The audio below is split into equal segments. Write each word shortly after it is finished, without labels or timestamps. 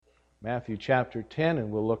Matthew chapter 10, and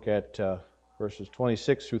we'll look at verses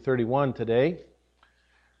 26 through 31 today.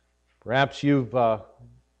 Perhaps you've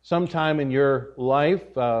sometime in your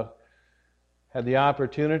life had the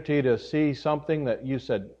opportunity to see something that you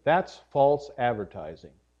said, that's false advertising.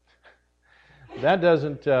 That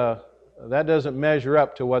doesn't measure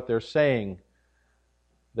up to what they're saying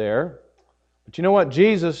there. But you know what?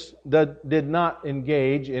 Jesus did not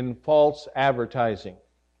engage in false advertising.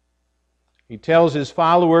 He tells His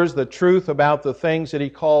followers the truth about the things that He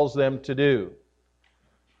calls them to do.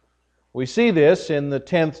 We see this in the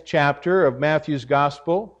 10th chapter of Matthew's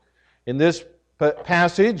Gospel. In this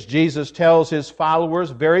passage, Jesus tells His followers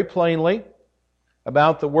very plainly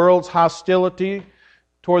about the world's hostility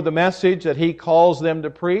toward the message that He calls them to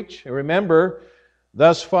preach. And remember,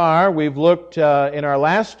 thus far, we've looked in our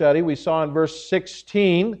last study, we saw in verse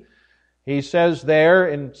 16, He says there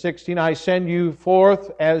in 16, I send you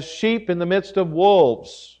forth as sheep in the midst of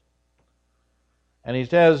wolves. And He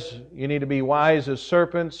says you need to be wise as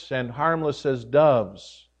serpents and harmless as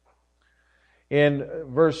doves. In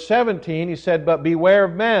verse 17, He said, but beware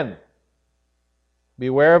of men.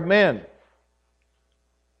 Beware of men.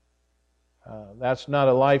 That's not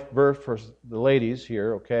a life verse for the ladies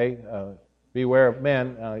here, okay? Beware of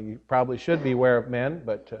men. You probably should beware of men,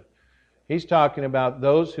 but He's talking about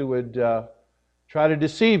those who would try to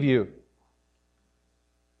deceive you.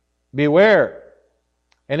 Beware.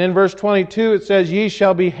 And in verse 22 it says, ye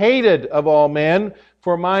shall be hated of all men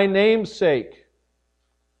for my name's sake.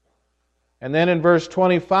 And then in verse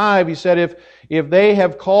 25 He said, if they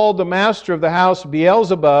have called the master of the house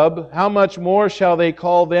Beelzebub, how much more shall they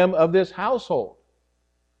call them of this household?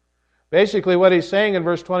 Basically what He's saying in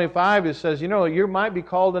verse 25, He says, you might be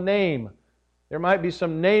called a name. There might be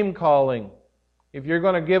some name calling. If you're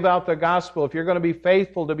going to give out the gospel, if you're going to be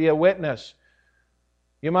faithful to be a witness,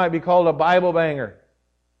 you might be called a Bible banger.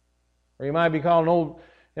 Or you might be called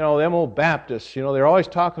them old Baptists. They're always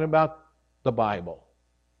talking about the Bible.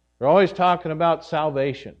 They're always talking about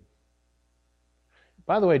salvation.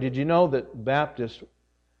 By the way, did you know that Baptist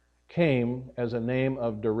came as a name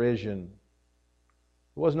of derision?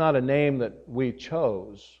 It was not a name that we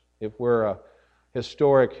chose. If we're a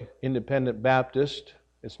historic independent Baptist,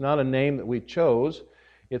 it's not a name that we chose.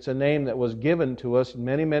 It's a name that was given to us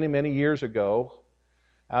many, many, many years ago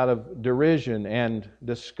out of derision and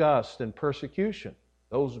disgust and persecution.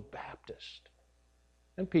 Those Baptists.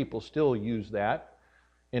 And people still use that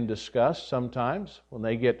in disgust sometimes when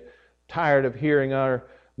they get tired of hearing our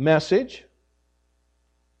message.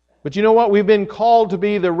 But you know what? We've been called to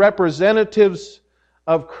be the representatives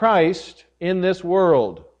of Christ in this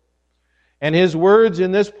world. And His words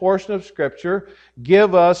in this portion of Scripture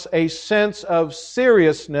give us a sense of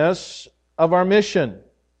seriousness of our mission.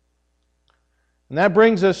 And that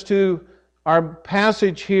brings us to our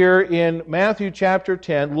passage here in Matthew chapter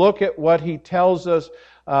 10. Look at what He tells us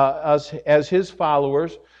as His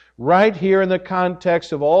followers, right here in the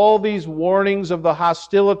context of all these warnings of the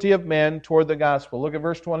hostility of men toward the gospel. Look at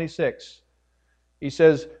verse 26. He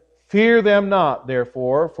says, fear them not,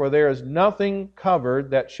 therefore, for there is nothing covered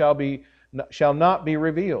that shall not be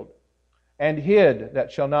revealed, and hid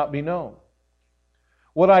that shall not be known.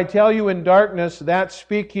 What I tell you in darkness, that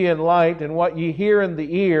speak ye in light, and what ye hear in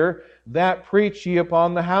the ear, that preach ye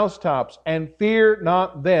upon the housetops. And fear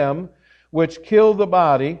not them which kill the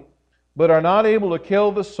body, but are not able to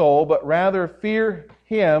kill the soul, but rather fear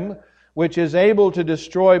Him which is able to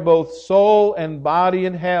destroy both soul and body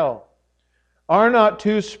in hell. Are not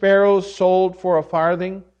 2 sparrows sold for a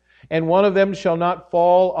farthing, and one of them shall not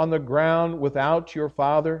fall on the ground without your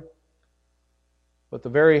Father? But the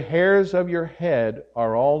very hairs of your head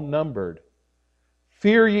are all numbered.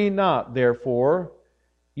 Fear ye not, therefore,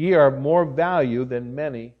 ye are of more value than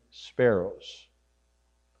many sparrows.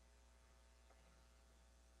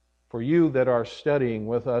 For you that are studying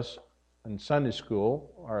with us in Sunday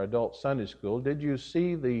school, our adult Sunday school, did you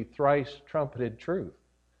see the thrice trumpeted truth?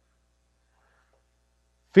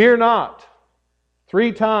 Fear not.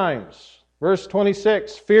 3 times. Verse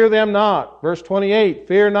 26, fear them not. Verse 28,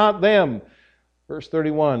 fear not them. Verse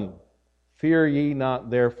 31, fear ye not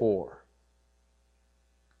therefore.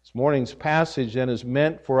 This morning's passage then is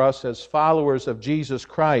meant for us as followers of Jesus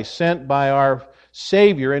Christ, sent by our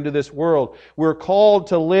Savior into this world. We're called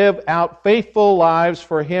to live out faithful lives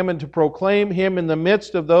for Him and to proclaim Him in the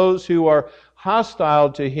midst of those who are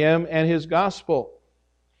hostile to Him and His gospel.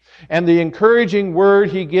 And the encouraging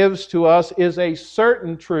word He gives to us is a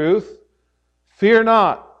certain truth. Fear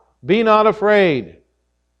not. Be not afraid.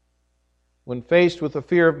 When faced with the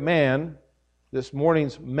fear of man, this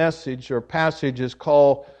morning's message or passage is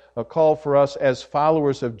called a call for us as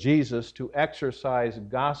followers of Jesus to exercise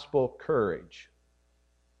gospel courage.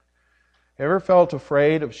 Ever felt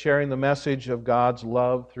afraid of sharing the message of God's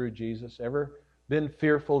love through Jesus? Ever been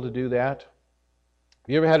fearful to do that? Have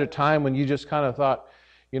you ever had a time when you just kind of thought,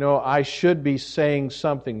 I should be saying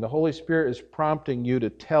something? The Holy Spirit is prompting you to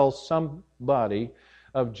tell somebody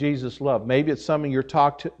of Jesus' love. Maybe it's someone you're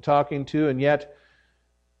talking to, and yet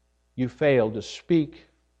you failed to speak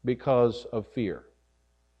because of fear.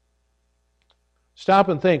 Stop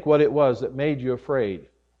and think what it was that made you afraid.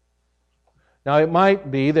 Now, it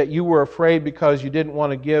might be that you were afraid because you didn't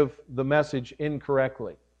want to give the message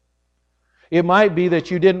incorrectly. It might be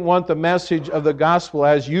that you didn't want the message of the gospel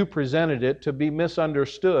as you presented it to be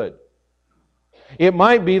misunderstood. It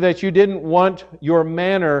might be that you didn't want your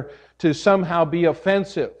manner to somehow be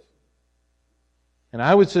offensive. And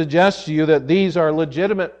I would suggest to you that these are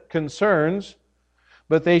legitimate concerns,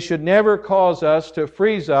 but they should never cause us to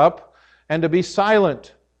freeze up and to be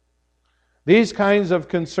silent. These kinds of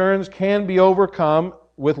concerns can be overcome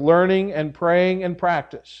with learning and praying and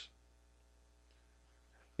practice.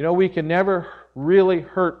 We can never really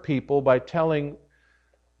hurt people by telling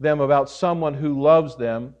them about someone who loves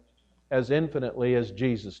them as infinitely as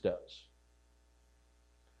Jesus does.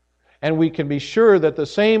 And we can be sure that the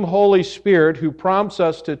same Holy Spirit who prompts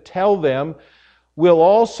us to tell them will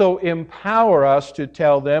also empower us to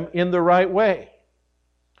tell them in the right way.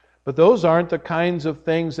 But those aren't the kinds of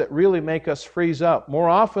things that really make us freeze up. More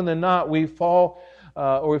often than not, we fail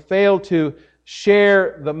to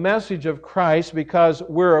share the message of Christ because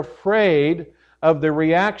we're afraid of the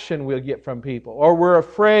reaction we'll get from people. Or we're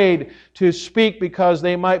afraid to speak because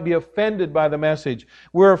they might be offended by the message.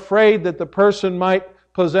 We're afraid that the person might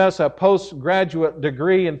possess a postgraduate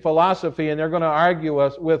degree in philosophy and they're going to argue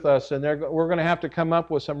with us and we're going to have to come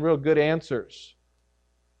up with some real good answers.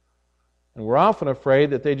 And we're often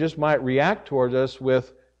afraid that they just might react towards us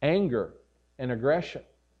with anger and aggression.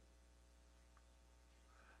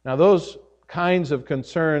 Now, those kinds of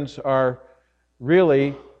concerns are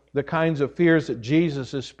really the kinds of fears that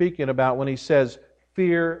Jesus is speaking about when He says,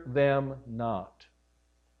 "Fear them not."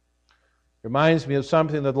 Reminds me of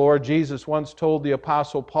something that the Lord Jesus once told the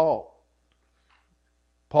Apostle Paul.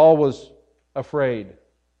 Paul was afraid.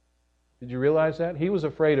 Did you realize that? He was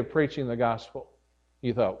afraid of preaching the gospel.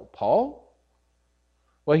 You thought, well, Paul?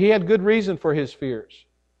 Well, he had good reason for his fears.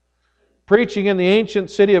 Preaching in the ancient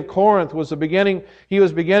city of Corinth he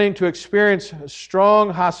was beginning to experience strong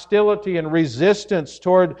hostility and resistance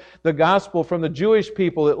toward the gospel from the Jewish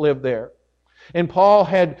people that lived there. And Paul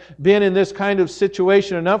had been in this kind of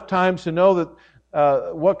situation enough times to know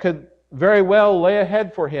that what could very well lay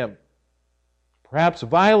ahead for him. Perhaps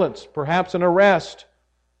violence, perhaps an arrest,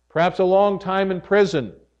 perhaps a long time in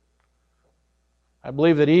prison. I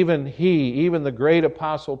believe that even the great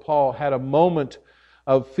Apostle Paul, had a moment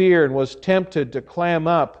of fear and was tempted to clam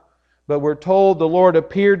up. But we're told the Lord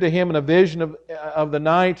appeared to him in a vision of the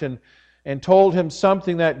night and told him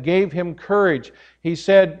something that gave him courage. He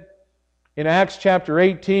said in Acts chapter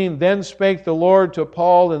 18, "Then spake the Lord to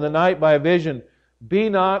Paul in the night by a vision, Be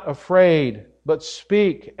not afraid, but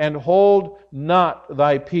speak, and hold not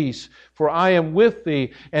thy peace. For I am with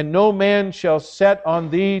thee, and no man shall set on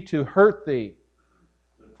thee to hurt thee.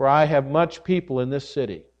 For I have much people in this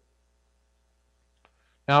city."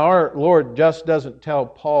 Now our Lord just doesn't tell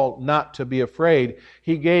Paul not to be afraid.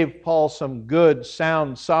 He gave Paul some good,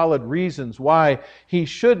 sound, solid reasons why he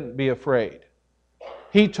shouldn't be afraid.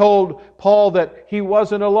 He told Paul that he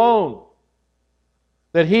wasn't alone,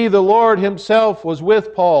 that He, the Lord Himself, was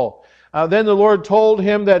with Paul. Then the Lord told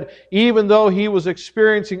him that even though he was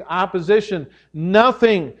experiencing opposition,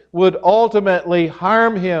 nothing would ultimately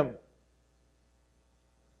harm him.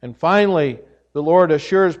 And finally, the Lord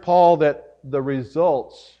assures Paul that the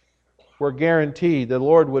results were guaranteed. The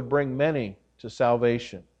Lord would bring many to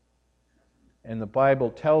salvation. And the Bible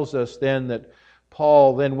tells us then that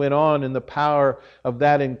Paul then went on in the power of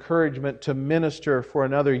that encouragement to minister for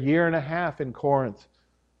another 1.5 years in Corinth.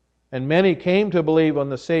 And many came to believe on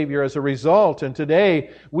the Savior as a result. And today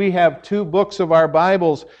we have 2 books of our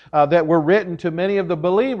Bibles that were written to many of the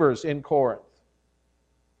believers in Corinth.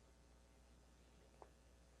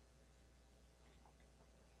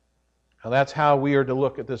 Now that's how we are to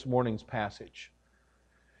look at this morning's passage.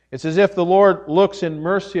 It's as if the Lord looks in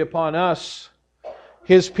mercy upon us,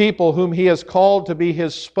 His people whom He has called to be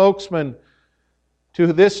His spokesman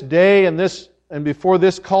to this day and before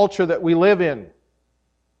this culture that we live in.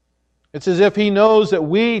 It's as if He knows that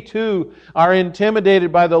we too are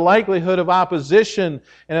intimidated by the likelihood of opposition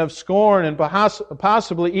and of scorn and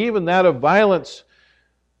possibly even that of violence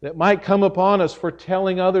that might come upon us for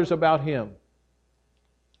telling others about Him.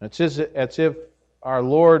 It's as if our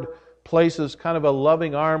Lord places kind of a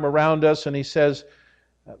loving arm around us and He says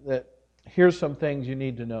that here's some things you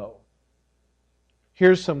need to know.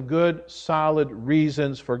 Here's some good, solid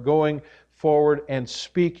reasons for going forward and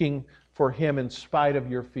speaking for Him in spite of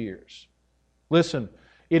your fears. Listen,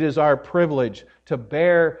 it is our privilege to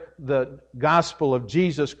bear the gospel of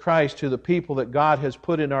Jesus Christ to the people that God has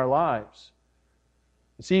put in our lives.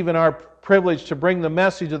 It's even our privilege to bring the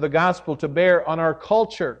message of the gospel to bear on our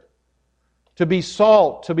culture, to be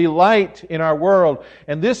salt, to be light in our world.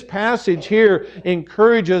 And this passage here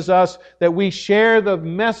encourages us that we share the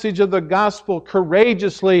message of the gospel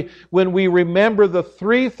courageously when we remember the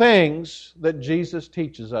three things that Jesus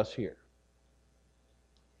teaches us here.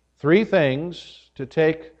 Three things to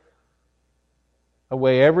take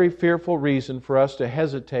away every fearful reason for us to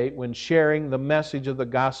hesitate when sharing the message of the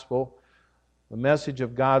gospel, the message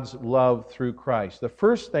of God's love through Christ. The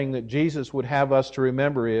first thing that Jesus would have us to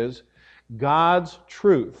remember is God's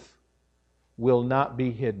truth will not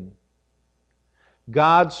be hidden.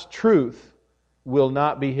 God's truth will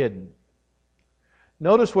not be hidden.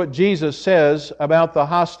 Notice what Jesus says about the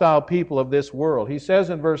hostile people of this world. He says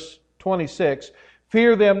in verse 26,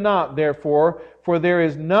 "Fear them not, therefore, for there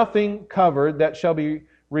is nothing covered that shall be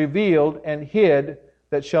revealed, and hid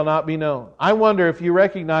that shall not be known." I wonder if you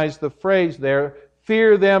recognize the phrase there,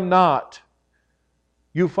 "fear them not."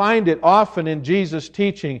 You find it often in Jesus'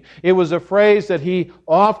 teaching. It was a phrase that He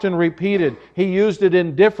often repeated. He used it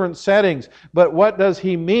in different settings. But what does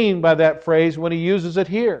He mean by that phrase when He uses it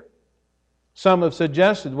here? Some have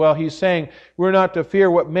suggested, well, He's saying we're not to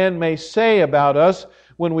fear what men may say about us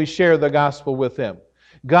when we share the gospel with them.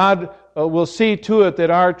 God will see to it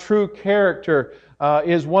that our true character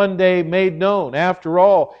is one day made known. After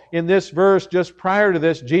all, in this verse just prior to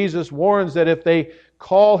this, Jesus warns that if they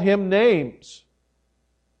call Him names,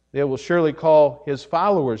 they will surely call His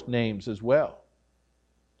followers names as well.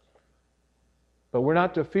 But we're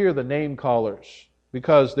not to fear the name callers,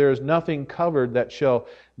 because there is nothing covered that shall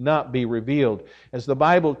not be revealed. As the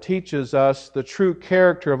Bible teaches us, the true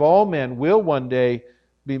character of all men will one day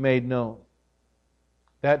be made known.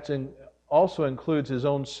 That also includes His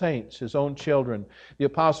own saints, His own children. The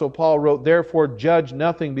Apostle Paul wrote, "Therefore judge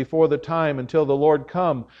nothing before the time until the Lord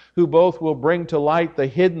come, who both will bring to light the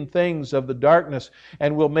hidden things of the darkness,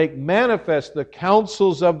 and will make manifest the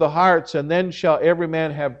counsels of the hearts, and then shall every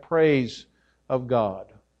man have praise of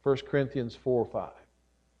God." 1 Corinthians 4:5.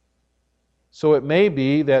 So it may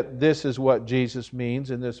be that this is what Jesus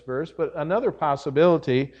means in this verse, but another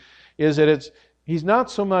possibility is that He's not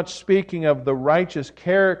so much speaking of the righteous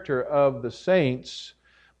character of the saints,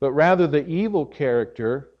 but rather the evil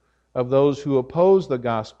character of those who oppose the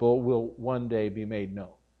gospel will one day be made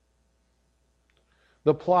known.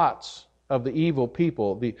 The plots of the evil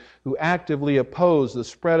people who actively oppose the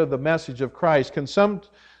spread of the message of Christ can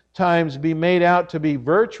sometimes be made out to be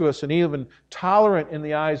virtuous and even tolerant in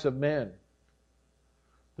the eyes of men.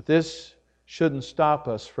 But this shouldn't stop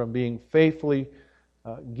us from being faithfully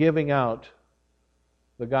giving out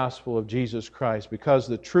the gospel of Jesus Christ, because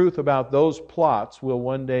the truth about those plots will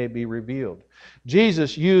one day be revealed.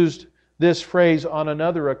 Jesus used this phrase on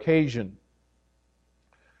another occasion.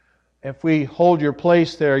 If we hold your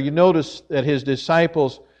place there, you notice that His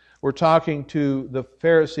disciples were talking to the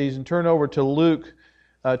Pharisees. And turn over to Luke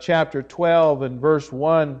chapter 12 and verse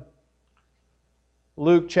 1.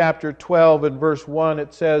 Luke chapter 12 and verse 1,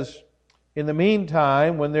 it says, "In the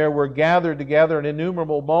meantime, when there were gathered together an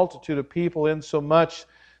innumerable multitude of people, insomuch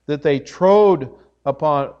that they trode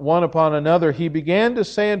one upon another, He began to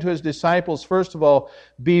say unto His disciples, first of all,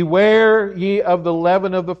 Beware ye of the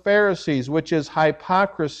leaven of the Pharisees, which is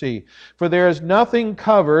hypocrisy. For there is nothing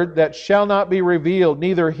covered that shall not be revealed,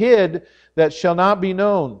 neither hid that shall not be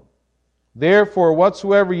known. Therefore,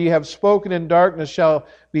 whatsoever ye have spoken in darkness shall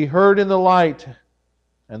be heard in the light,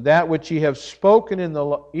 and that which ye have spoken in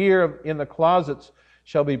the ear in the closets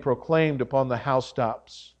shall be proclaimed upon the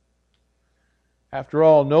housetops." After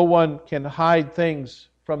all, no one can hide things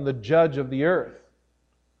from the judge of the earth.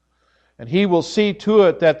 And He will see to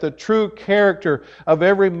it that the true character of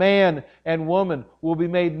every man and woman will be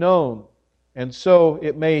made known. And so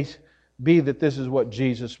it may be that this is what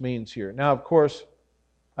Jesus means here. Now, of course,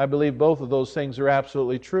 I believe both of those things are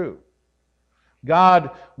absolutely true.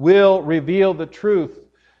 God will reveal the truth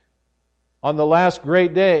on the last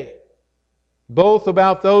great day, both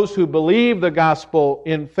about those who believe the gospel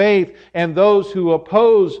in faith and those who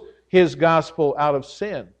oppose His gospel out of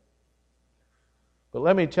sin. But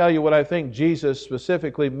let me tell you what I think Jesus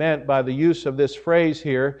specifically meant by the use of this phrase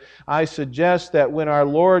here. I suggest that when our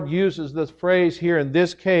Lord uses this phrase here in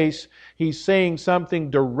this case, He's saying something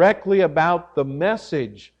directly about the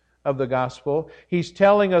message of the gospel. He's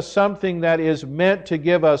telling us something that is meant to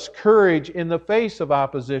give us courage in the face of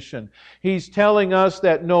opposition. He's telling us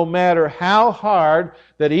that no matter how hard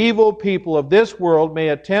that evil people of this world may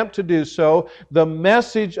attempt to do so, the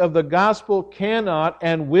message of the gospel cannot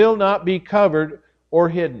and will not be covered or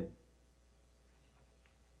hidden.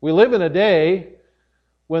 We live in a day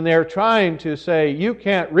when they're trying to say, you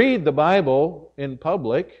can't read the Bible in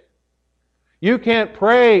public. You can't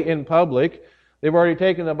pray in public. They've already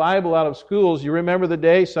taken the Bible out of schools. You remember the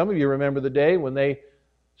day, some of you remember the day when they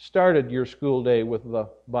started your school day with the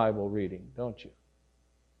Bible reading, don't you?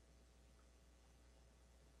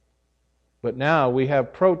 But now we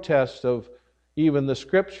have protests of even the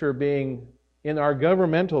Scripture being in our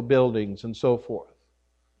governmental buildings and so forth.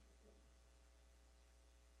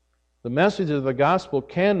 The message of the gospel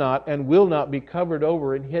cannot and will not be covered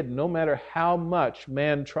over and hidden, no matter how much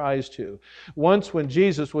man tries to. Once when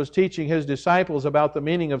Jesus was teaching His disciples about the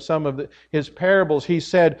meaning of some of His parables, He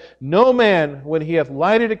said, no man, when he hath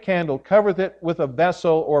lighted a candle, covereth it with a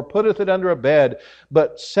vessel, or putteth it under a bed,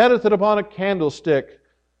 but setteth it upon a candlestick,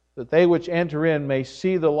 that they which enter in may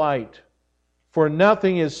see the light. For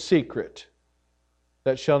nothing is secret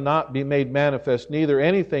that shall not be made manifest, neither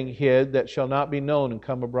anything hid that shall not be known and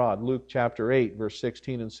come abroad. Luke chapter 8, verse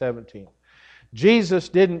 16 and 17. Jesus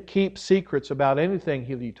didn't keep secrets about anything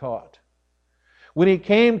He taught. When they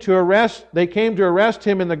came to arrest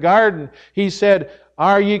Him in the garden, He said,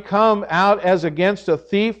 are ye come out as against a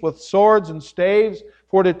thief with swords and staves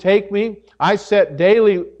for to take me? I sat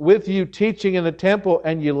daily with you teaching in the temple,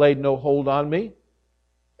 and ye laid no hold on me.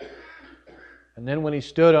 And then when He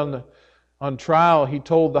stood on trial, He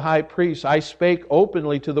told the high priest, I spake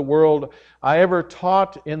openly to the world. I ever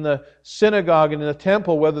taught in the synagogue and in the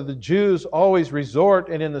temple, whether the Jews always resort,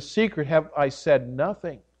 and in the secret have I said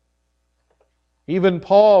nothing. Even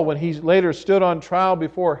Paul, when he later stood on trial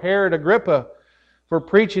before Herod Agrippa for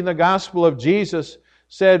preaching the gospel of Jesus,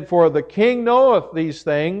 said, for the king knoweth these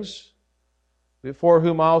things, before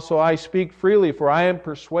whom also I speak freely, for I am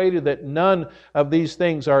persuaded that none of these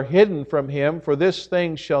things are hidden from him, for this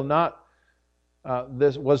thing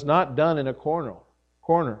this was not done in a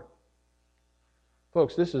corner.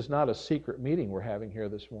 Folks, this is not a secret meeting we're having here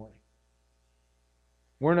this morning.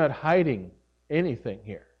 We're not hiding anything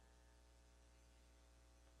here.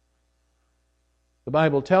 The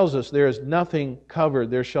Bible tells us there is nothing covered,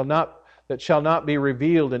 that shall not be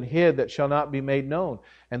revealed, and hid that shall not be made known.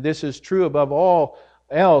 And this is true above all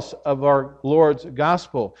else of our Lord's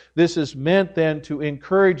gospel. This is meant then to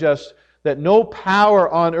encourage us that no power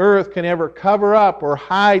on earth can ever cover up or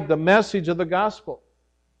hide the message of the gospel.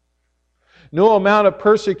 No amount of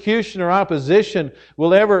persecution or opposition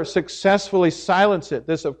will ever successfully silence it.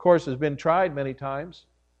 This, of course, has been tried many times.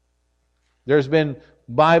 There's been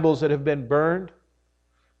Bibles that have been burned,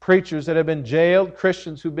 preachers that have been jailed,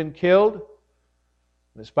 Christians who've been killed.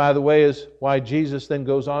 This, by the way, is why Jesus then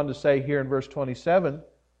goes on to say here in verse 27,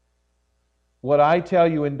 what I tell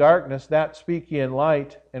you in darkness, that speak ye in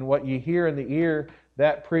light, and what ye hear in the ear,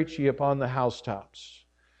 that preach ye upon the housetops.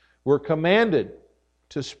 We're commanded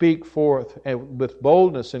to speak forth with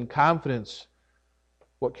boldness and confidence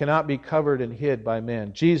what cannot be covered and hid by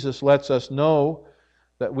men. Jesus lets us know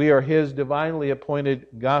that we are His divinely appointed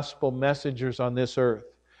gospel messengers on this earth.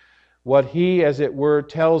 What He, as it were,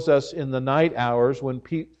 tells us in the night hours when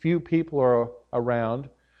few people are around,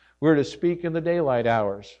 we're to speak in the daylight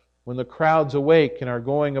hours, when the crowd's awake and are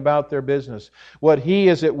going about their business. What He,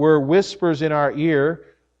 as it were, whispers in our ear,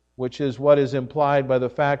 which is what is implied by the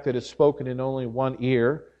fact that it's spoken in only one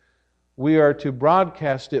ear, we are to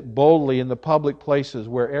broadcast it boldly in the public places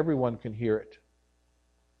where everyone can hear it.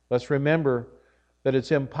 Let's remember that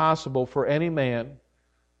it's impossible for any man,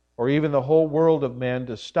 or even the whole world of men,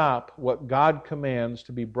 to stop what God commands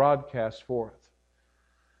to be broadcast forth.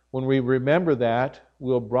 When we remember that,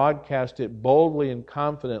 we'll broadcast it boldly and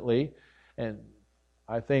confidently. And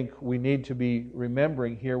I think we need to be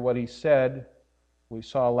remembering here what He said. We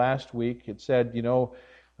saw last week, it said,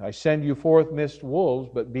 I send you forth midst wolves,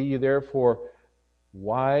 but be ye therefore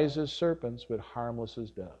wise as serpents, but harmless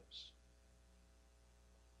as doves.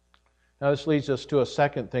 Now this leads us to a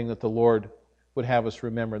second thing that the Lord would have us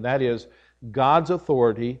remember, and that is God's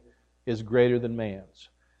authority is greater than man's.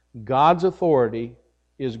 God's authority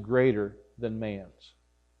is greater than man's.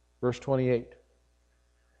 Verse 28.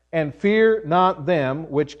 And fear not them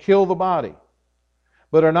which kill the body,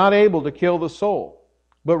 but are not able to kill the soul,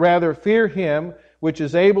 but rather fear Him which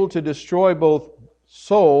is able to destroy both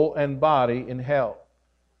soul and body in hell.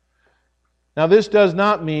 Now, this does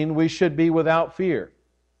not mean we should be without fear.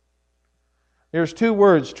 There's two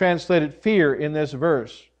words translated fear in this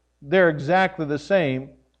verse. They're exactly the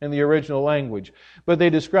same in the original language, but they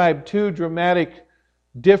describe two dramatic,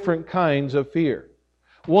 different kinds of fear.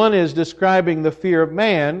 One is describing the fear of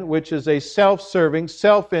man, which is a self-serving,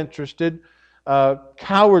 self-interested,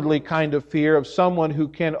 cowardly kind of fear of someone who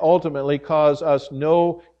can ultimately cause us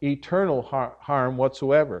no eternal harm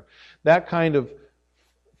whatsoever. That kind of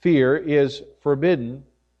fear is forbidden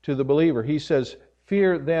to the believer. He says,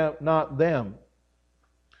 fear them, not them.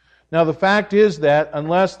 Now the fact is that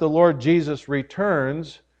unless the Lord Jesus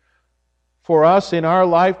returns for us in our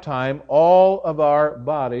lifetime, all of our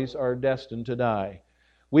bodies are destined to die.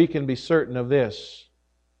 We can be certain of this.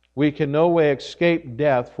 We can no way escape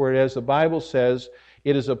death, for as the Bible says,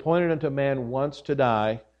 it is appointed unto man once to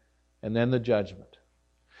die, and then the judgment.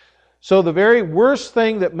 So the very worst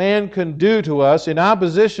thing that man can do to us, in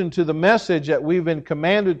opposition to the message that we've been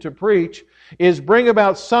commanded to preach, is bring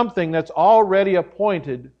about something that's already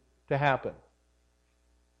appointed to happen.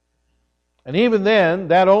 And even then,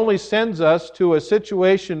 that only sends us to a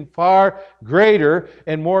situation far greater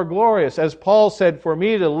and more glorious. As Paul said, for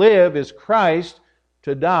me to live is Christ,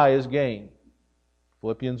 to die is gain.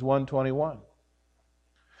 Philippians 1:21.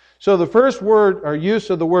 So the first word or use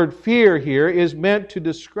of the word fear here is meant to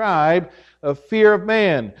describe a fear of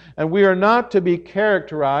man. And we are not to be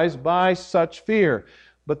characterized by such fear.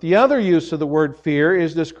 But the other use of the word fear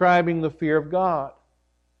is describing the fear of God.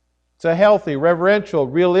 It's a healthy, reverential,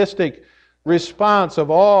 realistic response of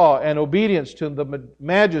awe and obedience to the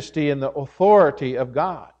majesty and the authority of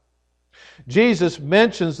God. Jesus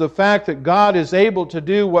mentions the fact that God is able to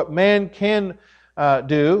do what man can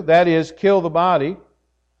do, that is, kill the body,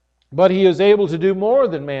 but He is able to do more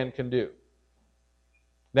than man can do.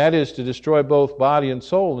 That is, to destroy both body and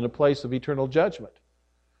soul in a place of eternal judgment.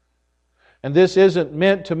 And this isn't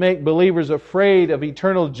meant to make believers afraid of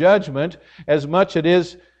eternal judgment as much as it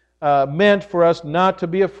is meant for us not to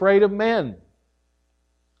be afraid of men.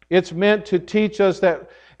 It's meant to teach us that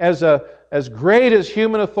as great as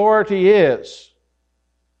human authority is,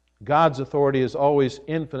 God's authority is always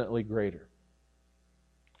infinitely greater.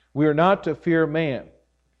 We are not to fear man.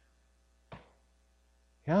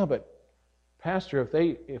 Yeah, but Pastor,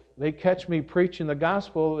 if they catch me preaching the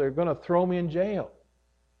gospel, they're going to throw me in jail.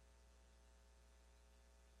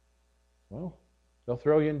 Well, they'll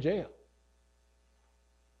throw you in jail.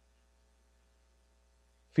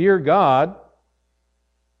 Fear God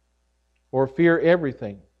or fear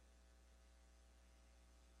everything.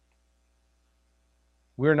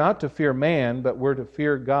 We're not to fear man, but we're to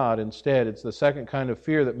fear God instead. It's the second kind of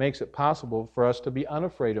fear that makes it possible for us to be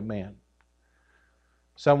unafraid of man.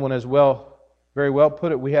 Someone has very well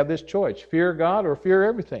put it, we have this choice, fear God or fear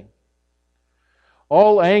everything.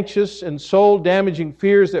 All anxious and soul-damaging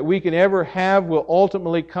fears that we can ever have will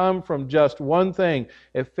ultimately come from just one thing,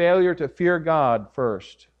 a failure to fear God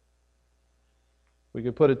first. We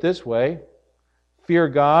could put it this way, fear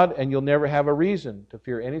God and you'll never have a reason to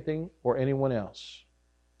fear anything or anyone else.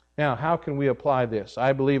 Now, how can we apply this?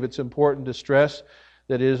 I believe it's important to stress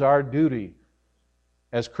that it is our duty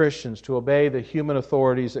as Christians to obey the human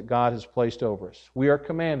authorities that God has placed over us. We are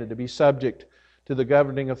commanded to be subject to the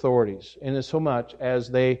governing authorities, insomuch as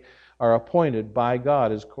they are appointed by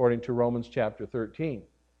God, as according to Romans chapter 13.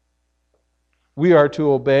 We are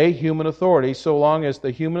to obey human authority so long as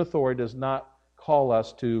the human authority does not call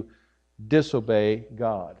us to disobey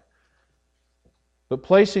God. But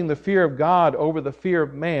placing the fear of God over the fear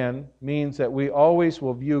of man means that we always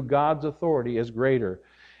will view God's authority as greater.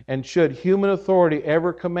 And should human authority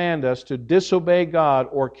ever command us to disobey God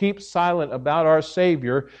or keep silent about our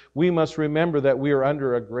Savior, we must remember that we are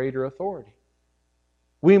under a greater authority.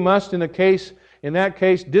 We must, in that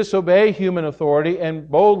case, disobey human authority and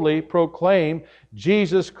boldly proclaim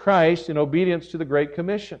Jesus Christ in obedience to the Great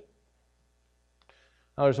Commission.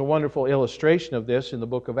 Now, there's a wonderful illustration of this in the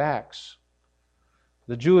book of Acts.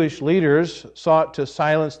 The Jewish leaders sought to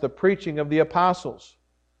silence the preaching of the apostles,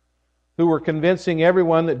 who were convincing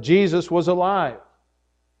everyone that Jesus was alive.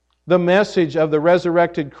 The message of the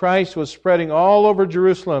resurrected Christ was spreading all over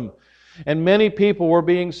Jerusalem, and many people were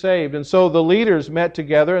being saved. And so the leaders met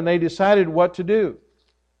together and they decided what to do.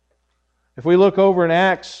 If we look over in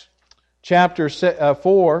Acts chapter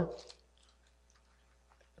 4,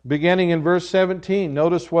 beginning in verse 17,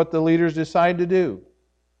 notice what the leaders decided to do.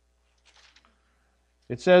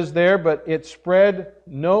 It says there, but that it spread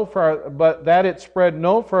no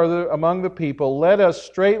further among the people, let us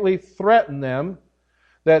straitly threaten them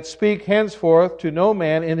that speak henceforth to no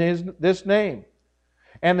man in this name.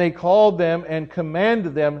 And they called them and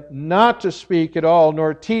commanded them not to speak at all,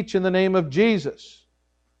 nor teach in the name of Jesus.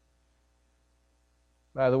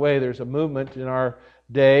 By the way, there's a movement in our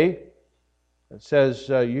day that says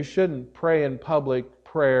you shouldn't pray in public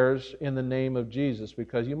prayers in the name of Jesus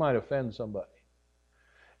because you might offend somebody.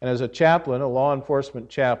 And as a chaplain, a law enforcement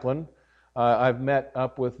chaplain, I've met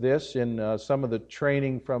up with this in some of the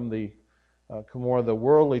training from the more of the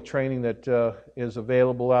worldly training that is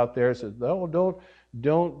available out there. It says, no,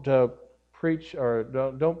 don't preach or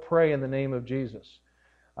don't pray in the name of Jesus.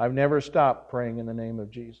 I've never stopped praying in the name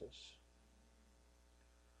of Jesus.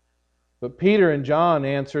 But Peter and John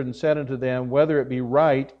answered and said unto them, whether it be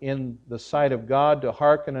right in the sight of God to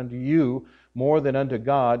hearken unto you more than unto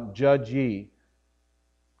God, judge ye.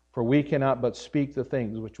 For we cannot but speak the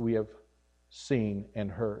things which we have seen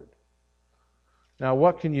and heard. Now,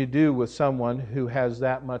 what can you do with someone who has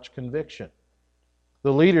that much conviction?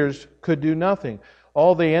 The leaders could do nothing.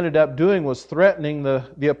 All they ended up doing was threatening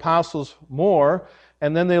the apostles more,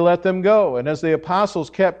 and then they let them go. And as the apostles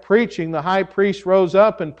kept preaching, the high priest rose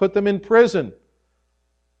up and put them in prison.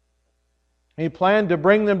 He planned to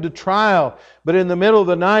bring them to trial, but in the middle of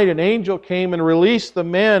the night, an angel came and released the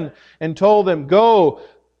men and told them, go,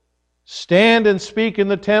 stand and speak in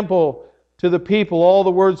the temple to the people all the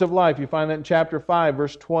words of life. You find that in chapter 5,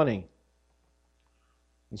 verse 20.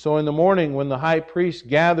 And so in the morning, when the high priest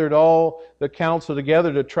gathered all the council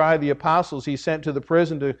together to try the apostles, he sent to the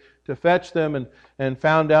prison to fetch them and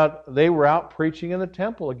found out they were out preaching in the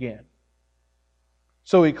temple again.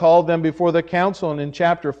 So he called them before the council, and in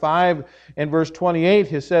chapter 5 and verse 28,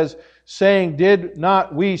 he says, saying, did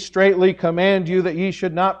not we straitly command you that ye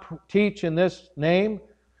should not teach in this name?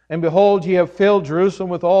 And behold, ye have filled Jerusalem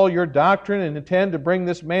with all your doctrine, and intend to bring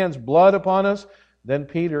this man's blood upon us. Then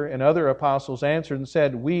Peter and other apostles answered and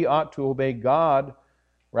said, we ought to obey God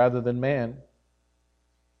rather than man.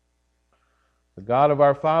 The God of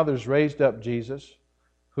our fathers raised up Jesus,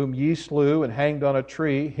 whom ye slew and hanged on a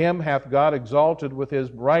tree. Him hath God exalted with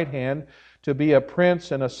His right hand to be a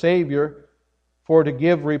prince and a Savior, for to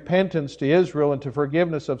give repentance to Israel and to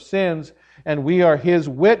forgiveness of sins. And we are His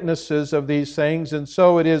witnesses of these things. And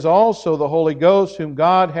so it is also the Holy Ghost, whom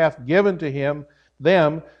God hath given to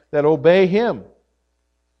them that obey Him.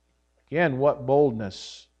 Again, what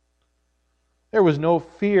boldness. There was no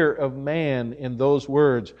fear of man in those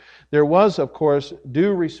words. There was, of course,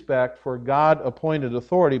 due respect for God-appointed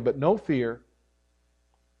authority, but no fear.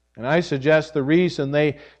 And I suggest the reason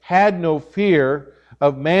they had no fear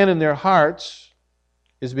of man in their hearts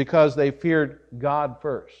is because they feared God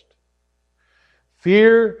first.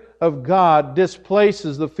 Fear of God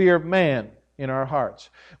displaces the fear of man in our hearts.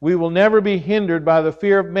 We will never be hindered by the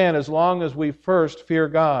fear of man as long as we first fear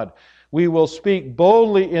God. We will speak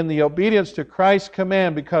boldly in the obedience to Christ's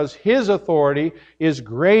command because His authority is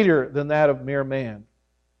greater than that of mere man.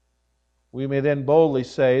 We may then boldly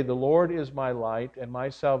say, the Lord is my light and my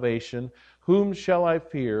salvation. Whom shall I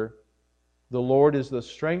fear? The Lord is the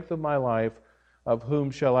strength of my life. Of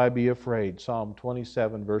whom shall I be afraid? Psalm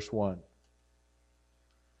 27, verse 1.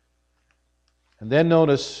 And then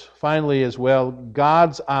notice finally as well,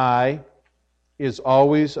 God's eye is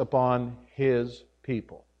always upon His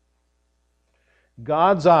people.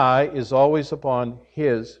 God's eye is always upon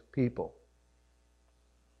His people.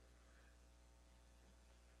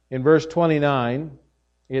 In verse 29,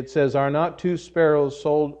 it says, are not two sparrows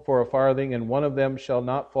sold for a farthing, and one of them shall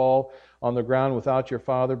not fall on the ground without your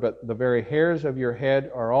Father, but the very hairs of your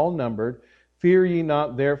head are all numbered. Fear ye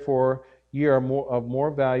not, therefore, ye are of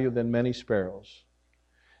more value than many sparrows.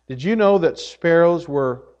 Did you know that sparrows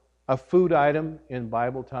were a food item in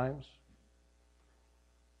Bible times?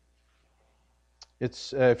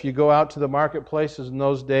 It's if you go out to the marketplaces in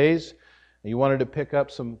those days and you wanted to pick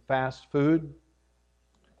up some fast food,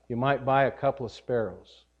 you might buy a couple of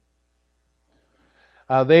sparrows.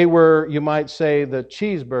 They were, you might say, the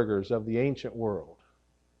cheeseburgers of the ancient world.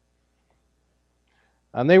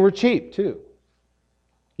 And they were cheap, too.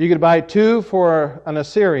 You could buy 2 for an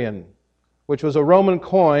Assyrian, which was a Roman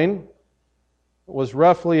coin. It was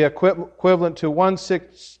roughly equivalent to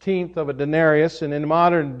 1/16 of a denarius, and in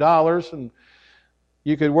modern dollars, and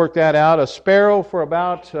you could work that out, a sparrow for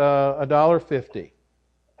about $1.50.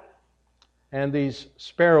 And these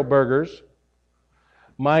sparrow burgers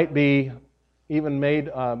might be even made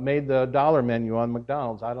the dollar menu on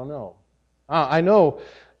McDonald's. I don't know. I know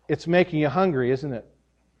it's making you hungry, isn't it?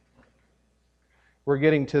 We're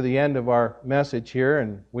getting to the end of our message here,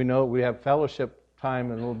 and we know we have fellowship time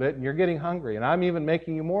in a little bit, and you're getting hungry, and I'm even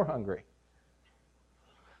making you more hungry.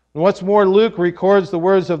 And what's more, Luke records the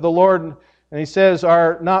words of the Lord And he says,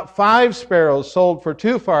 are not 5 sparrows sold for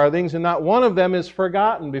 2 farthings, and not one of them is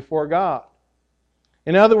forgotten before God?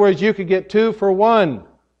 In other words, you could get 2 for 1.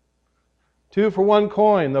 2 for 1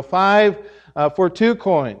 coin. The 5 for 2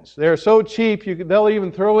 coins. They're so cheap, they'll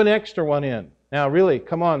even throw an extra one in. Now, really,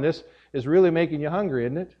 come on, this is really making you hungry,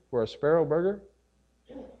 isn't it, for a sparrow burger?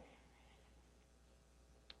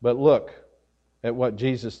 But look at what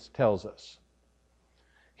Jesus tells us.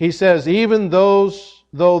 He says, even though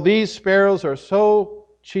these sparrows are so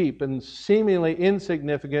cheap and seemingly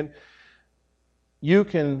insignificant, you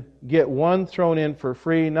can get 1 thrown in for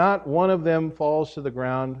free. Not one of them falls to the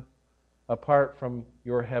ground apart from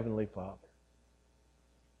your heavenly Father.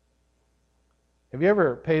 Have you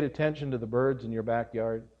ever paid attention to the birds in your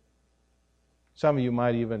backyard? Some of you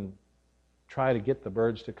might even try to get the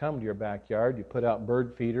birds to come to your backyard. You put out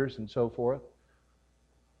bird feeders and so forth.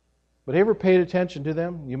 But have you ever paid attention to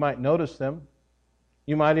them? You might notice them.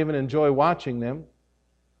 You might even enjoy watching them.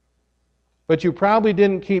 But you probably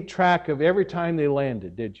didn't keep track of every time they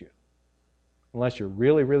landed, did you? Unless you're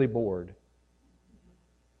really, really bored.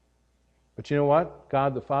 But you know what?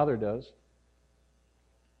 God the Father does.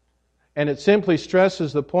 And it simply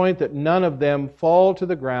stresses the point that none of them fall to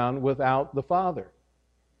the ground without the Father.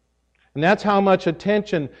 And that's how much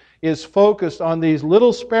attention is focused on these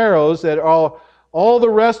little sparrows that all the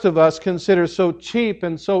rest of us consider so cheap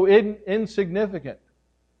and so insignificant.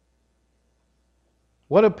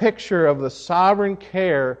 What a picture of the sovereign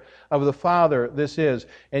care of the Father this is.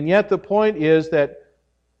 And yet the point is that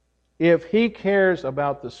if He cares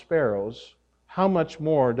about the sparrows, how much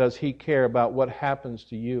more does He care about what happens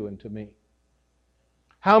to you and to me?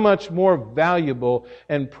 How much more valuable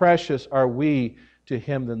and precious are we to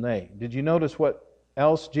Him than they? Did you notice what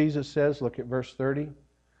else Jesus says? Look at verse 30.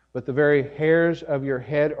 But the very hairs of your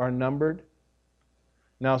head are numbered.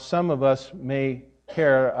 Now some of us may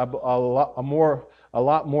care a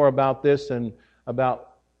lot more about this than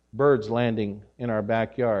about birds landing in our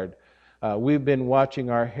backyard. We've been watching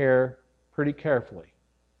our hair pretty carefully.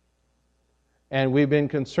 And we've been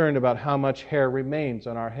concerned about how much hair remains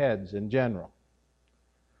on our heads in general.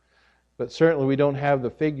 But certainly we don't have the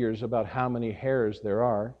figures about how many hairs there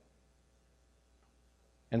are.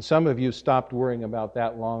 And some of you stopped worrying about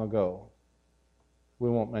that long ago. We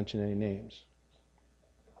won't mention any names.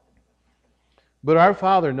 But our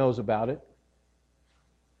Father knows about it.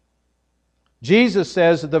 Jesus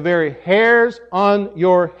says that the very hairs on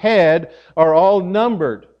your head are all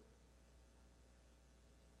numbered.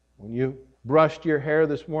 When you brushed your hair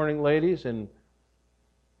this morning, ladies, and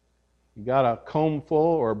you got a comb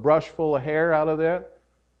full or a brush full of hair out of that,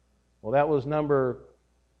 well, that was number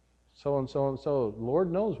so and so and so. The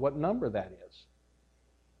Lord knows what number that is.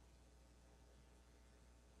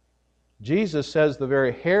 Jesus says the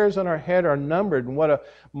very hairs on our head are numbered, and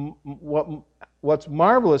what's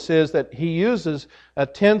marvelous is that He uses a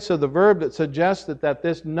tense of the verb that suggests that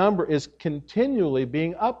this number is continually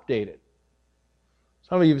being updated.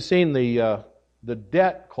 Some of you have seen the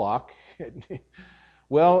debt clock.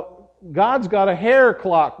 Well, God's got a hair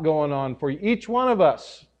clock going on for each one of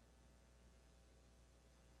us.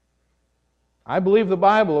 I believe the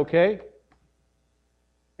Bible, okay?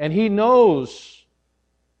 And He knows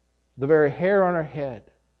the very hair on our head.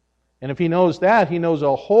 And if He knows that, He knows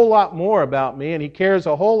a whole lot more about me, and He cares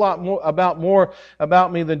a whole lot more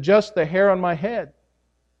about me than just the hair on my head.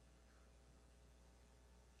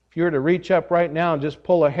 If you were to reach up right now and just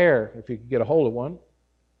pull a hair, if you could get a hold of one,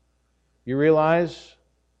 you realize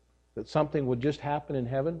that something would just happen in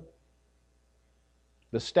heaven?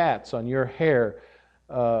 The stats on your hair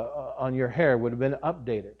would have been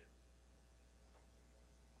updated.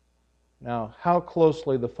 Now, how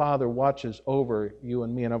closely the Father watches over you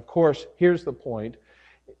and me. And of course, here's the point.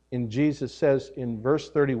 And Jesus says in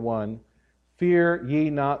verse 31, "Fear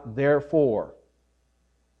ye not therefore.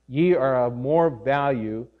 Ye are of more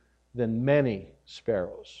value than many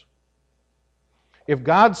sparrows." If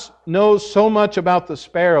God knows so much about the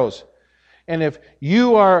sparrows, and if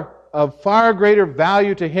you are of far greater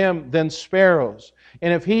value to Him than sparrows,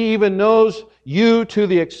 and if He even knows you to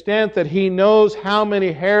the extent that He knows how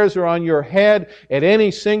many hairs are on your head at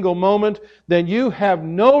any single moment, then you have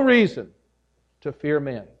no reason to fear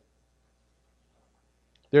men.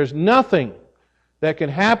 There's nothing that can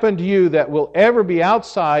happen to you that will ever be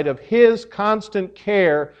outside of His constant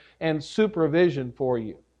care and supervision for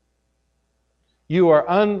you. You are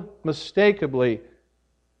unmistakably,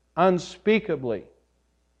 unspeakably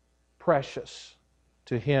precious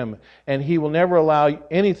to Him, and He will never allow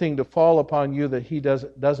anything to fall upon you that He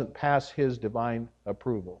doesn't pass His divine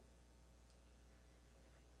approval.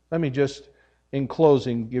 Let me just in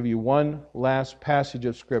closing, give you one last passage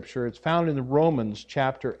of Scripture. It's found in Romans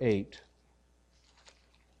chapter 8.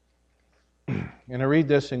 And I read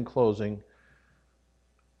this in closing.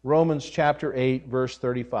 Romans chapter 8, verse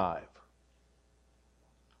 35.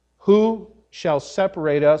 Who shall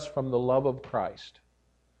separate us from the love of Christ?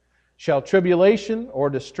 Shall tribulation or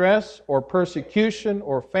distress or persecution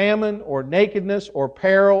or famine or nakedness or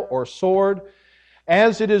peril or sword?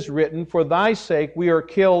 As it is written, for thy sake we are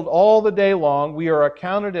killed all the day long. We are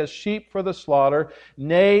accounted as sheep for the slaughter.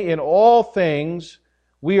 Nay, in all things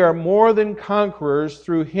we are more than conquerors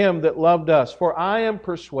through Him that loved us. For I am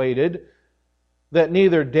persuaded that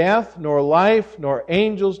neither death, nor life, nor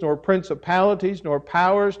angels, nor principalities, nor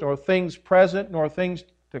powers, nor things present, nor things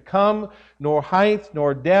to come, nor height,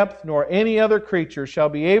 nor depth, nor any other creature shall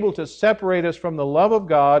be able to separate us from the love of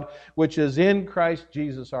God, which is in Christ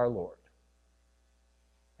Jesus our Lord.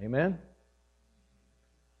 Amen?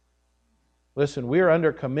 Listen, we are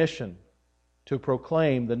under commission to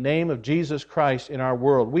proclaim the name of Jesus Christ in our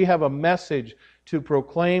world. We have a message to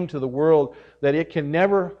proclaim to the world that it can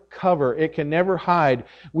never cover, it can never hide.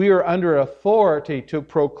 We are under authority to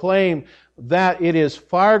proclaim that it is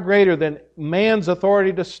far greater than man's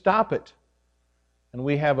authority to stop it. And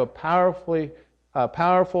we have a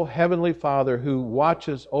powerful Heavenly Father who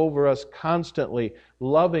watches over us constantly,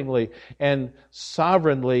 lovingly, and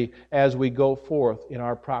sovereignly as we go forth in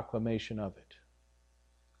our proclamation of it.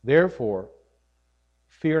 Therefore,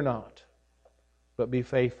 fear not, but be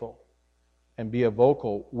faithful and be a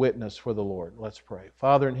vocal witness for the Lord. Let's pray.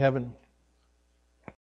 Father in heaven,